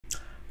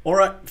All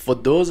right, for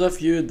those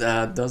of you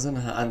that doesn't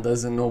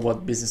know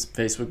what business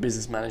Facebook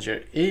Business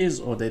Manager is,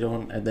 or they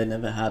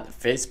never had a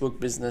Facebook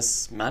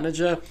Business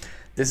Manager,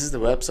 this is the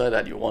website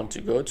that you want to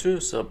go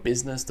to. So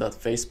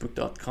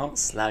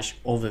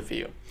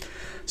business.facebook.com/overview.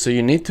 So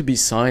you need to be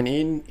signed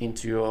in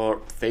into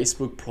your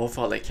Facebook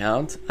profile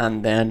account,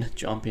 and then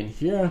jump in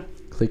here,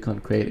 click on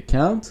create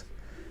account.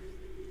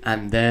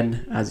 And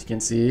then, as you can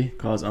see,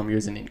 because I'm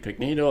using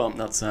incognito, I'm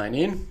not signed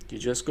in, you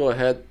just go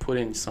ahead, put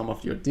in some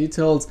of your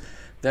details.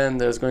 Then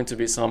there's going to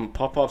be some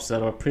pop-ups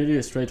that are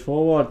pretty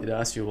straightforward. It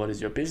asks you what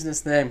is your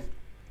business name.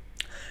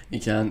 You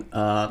can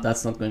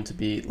that's not going to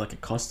be like a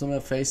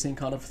customer facing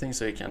kind of thing,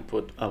 so you can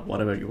put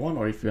whatever you want,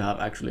 or if you have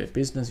actually a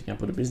business, you can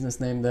put a business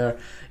name there.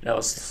 It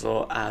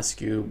also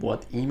asks you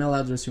what email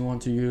address you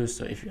want to use.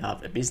 So if you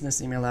have a business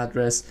email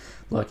address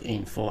like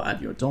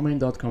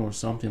info@yourdomain.com or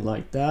something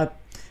like that,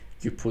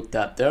 you put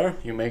that there.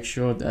 You make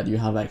sure that you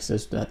have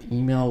access to that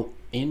email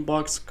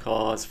inbox,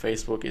 because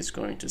Facebook is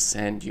going to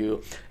send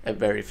you a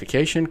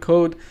verification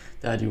code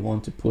that you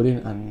want to put in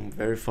and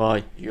verify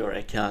your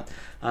account.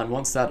 And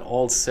once that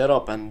all set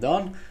up and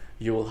done,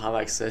 you will have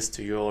access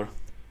to your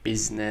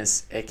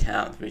business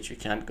account, which you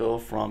can go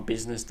from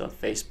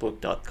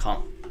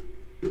business.facebook.com.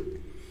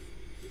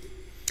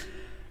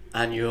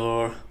 And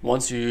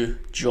once you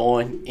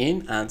join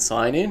in and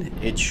sign in,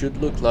 it should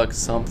look like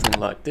something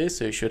like this.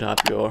 So you should have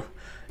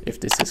if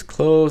this is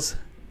closed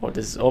or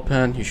this is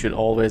open, you should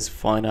always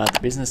find out the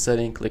business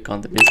setting, click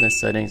on the business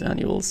settings, and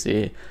you will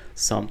see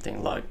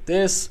something like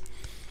this.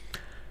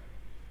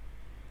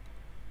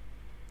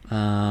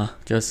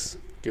 Just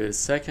give it a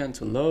second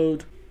to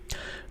load.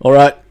 All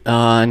right,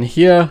 and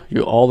here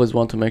you always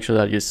want to make sure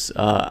that you're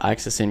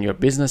accessing your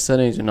business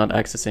settings. You're not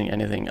accessing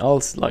anything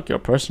else like your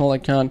personal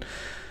account.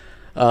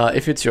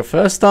 If it's your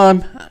first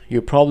time,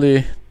 you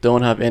probably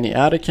don't have any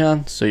ad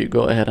account, so you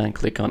go ahead and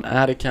click on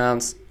add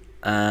accounts,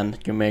 and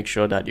you make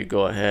sure that you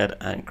go ahead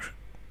and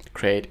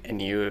create a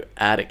new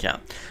ad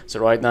account. So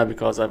right now,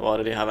 because I've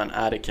already have an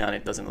ad account,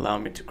 it doesn't allow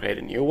me to create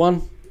a new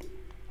one.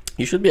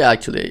 You should be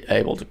actually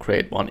able to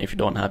create one. If you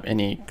don't have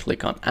any,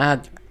 click on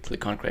add,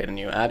 click on create a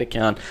new ad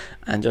account,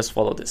 and just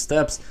follow the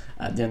steps.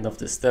 At the end of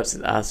the steps,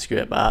 it asks you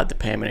about the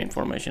payment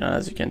information, and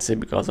as you can see,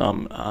 because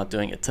I'm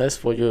doing a test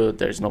for you,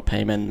 there's no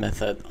payment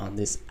method on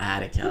this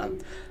ad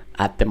account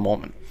at the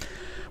moment.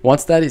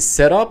 Once that is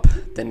set up,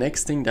 the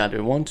next thing that we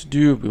want to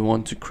do, we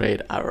want to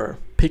create our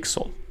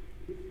pixel.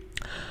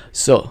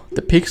 So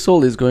the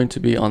pixel is going to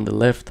be on the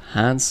left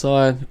hand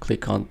side. You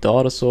click on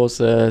data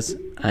sources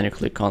and you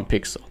click on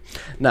pixel.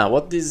 Now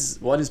what is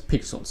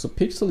pixel? So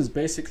pixel is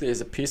basically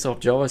a piece of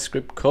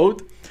JavaScript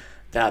code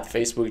that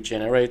Facebook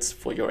generates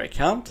for your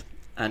account,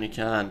 and you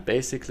can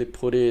basically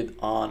put it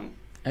on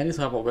any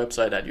type of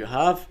website that you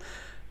have,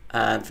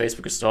 and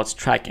Facebook starts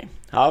tracking.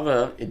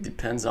 However, it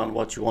depends on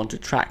what you want to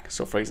track.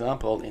 So for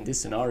example, in this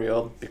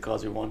scenario,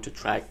 because we want to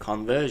track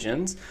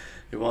conversions,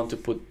 we want to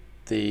put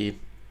the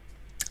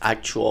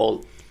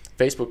actual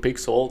Facebook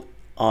pixel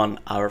on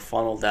our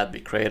funnel that we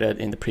created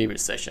in the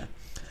previous session.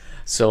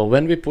 So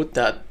when we put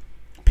that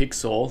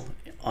pixel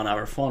on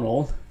our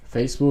funnel,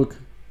 Facebook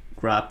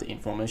grab the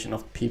information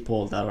of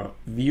people that are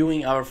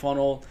viewing our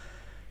funnel,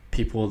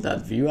 people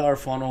that view our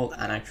funnel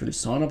and actually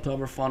sign up to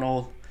our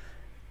funnel,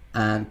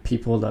 and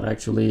people that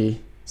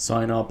actually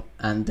sign up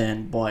and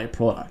then buy a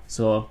product.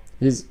 So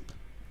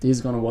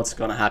what's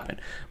gonna happen.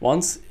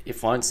 Once you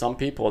find some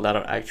people that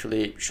are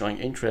actually showing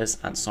interest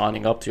and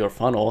signing up to your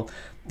funnel,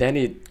 then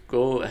it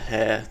go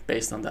ahead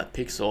based on that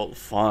pixel,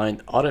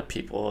 find other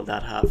people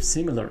that have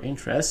similar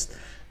interest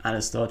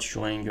and start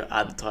showing your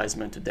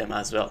advertisement to them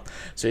as well.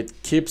 So it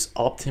keeps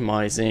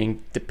optimizing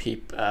the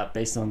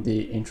based on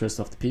the interest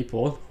of the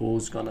people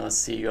who's gonna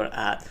see your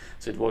ad.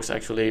 So it works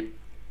actually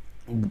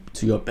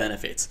to your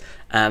benefits.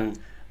 And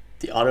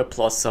the other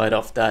plus side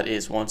of that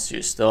is once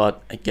you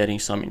start getting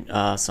some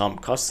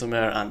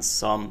customer and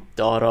some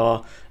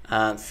data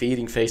and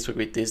feeding Facebook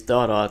with this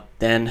data,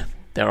 then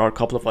there are a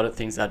couple of other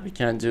things that we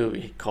can do.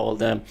 We call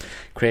them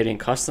creating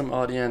custom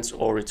audience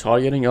or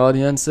retargeting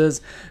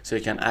audiences. So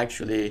you can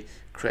actually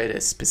create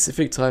a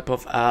specific type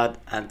of ad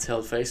and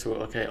tell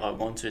Facebook, okay, I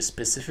want to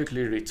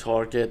specifically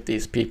retarget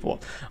these people.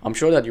 I'm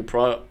sure that you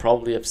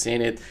probably have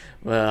seen it,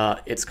 where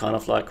it's kind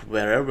of like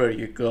wherever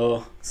you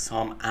go,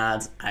 some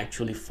ads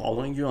actually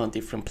following you on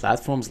different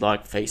platforms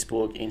like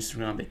Facebook,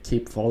 Instagram, they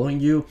keep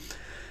following you.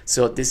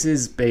 So this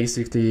is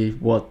basically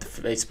what the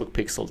Facebook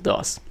pixel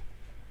does.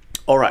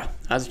 All right,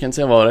 as you can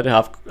see, I already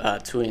have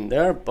two in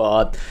there,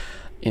 but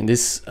in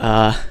this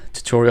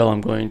tutorial,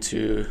 I'm going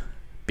to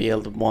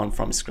build one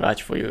from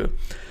scratch for you.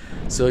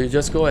 So you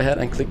just go ahead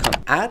and click on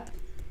add.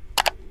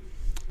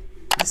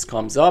 This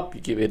comes up,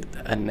 you give it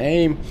a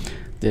name.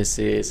 This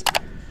is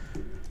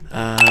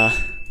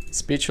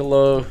speech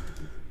hello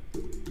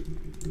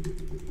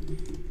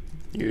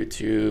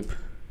YouTube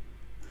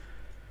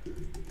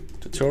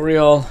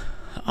tutorial.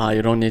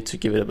 You don't need to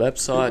give it a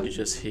website, you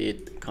just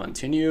hit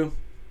continue.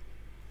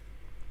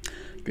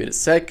 Give it a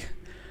sec,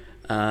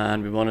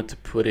 and we wanted to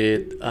put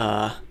it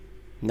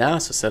now,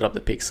 so set up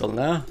the pixel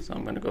now. So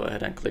I'm going to go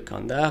ahead and click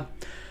on that.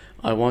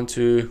 I want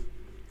to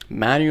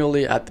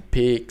manually add the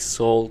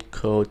pixel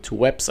code to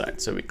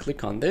website. So we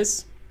click on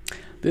this.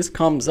 This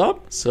comes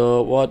up.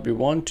 So what we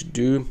want to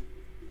do,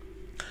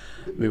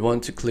 we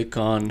want to click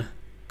on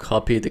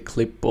copy the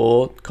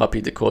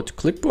code to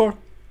clipboard.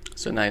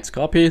 So now it's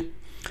copied.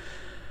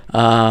 We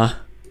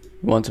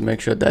want to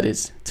make sure that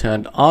it's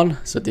turned on.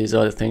 So these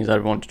are the things that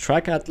we want to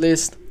track at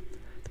least.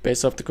 The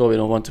base of the code, we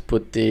don't want to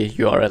put the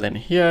URL in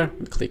here.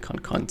 We click on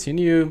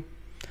continue.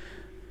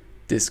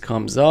 This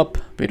comes up.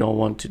 We don't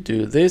want to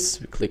do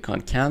this. We click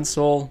on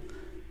cancel,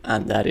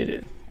 and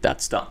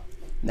that's done.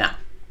 Now,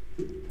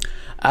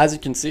 as you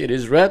can see, it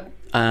is red,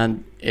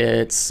 and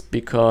it's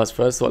because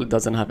first of all, it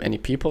doesn't have any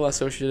people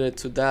associated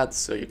to that.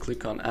 So you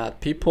click on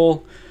add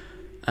people,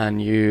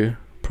 and you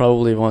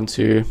probably want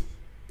to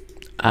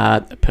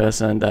add a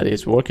person that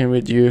is working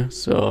with you.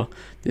 So in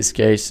this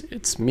case,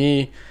 it's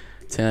me.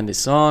 Turn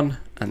this on,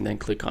 and then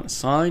click on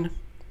assign.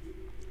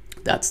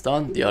 That's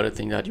done. The other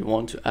thing that you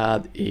want to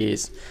add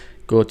is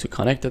go to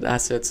connected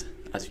assets.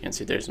 As you can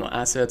see, there's no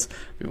assets.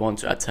 We want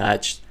to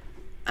attach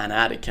an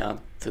ad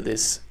account to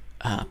this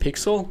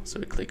pixel. So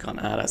we click on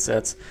add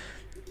assets,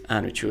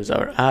 and we choose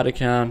our ad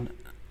account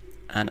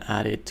and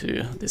add it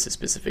to this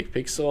specific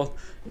pixel.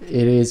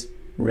 It is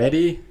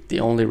ready. The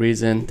only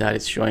reason that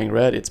it's showing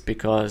red, it's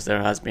because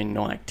there has been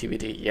no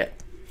activity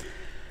yet.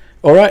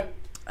 All right,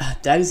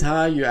 that is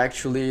how you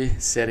actually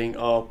setting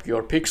up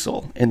your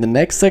pixel. In the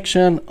next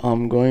section,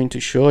 I'm going to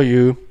show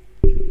you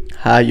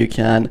how you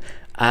can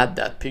add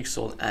that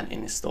pixel and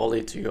install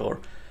it to your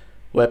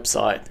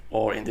website,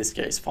 or in this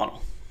case,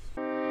 funnel.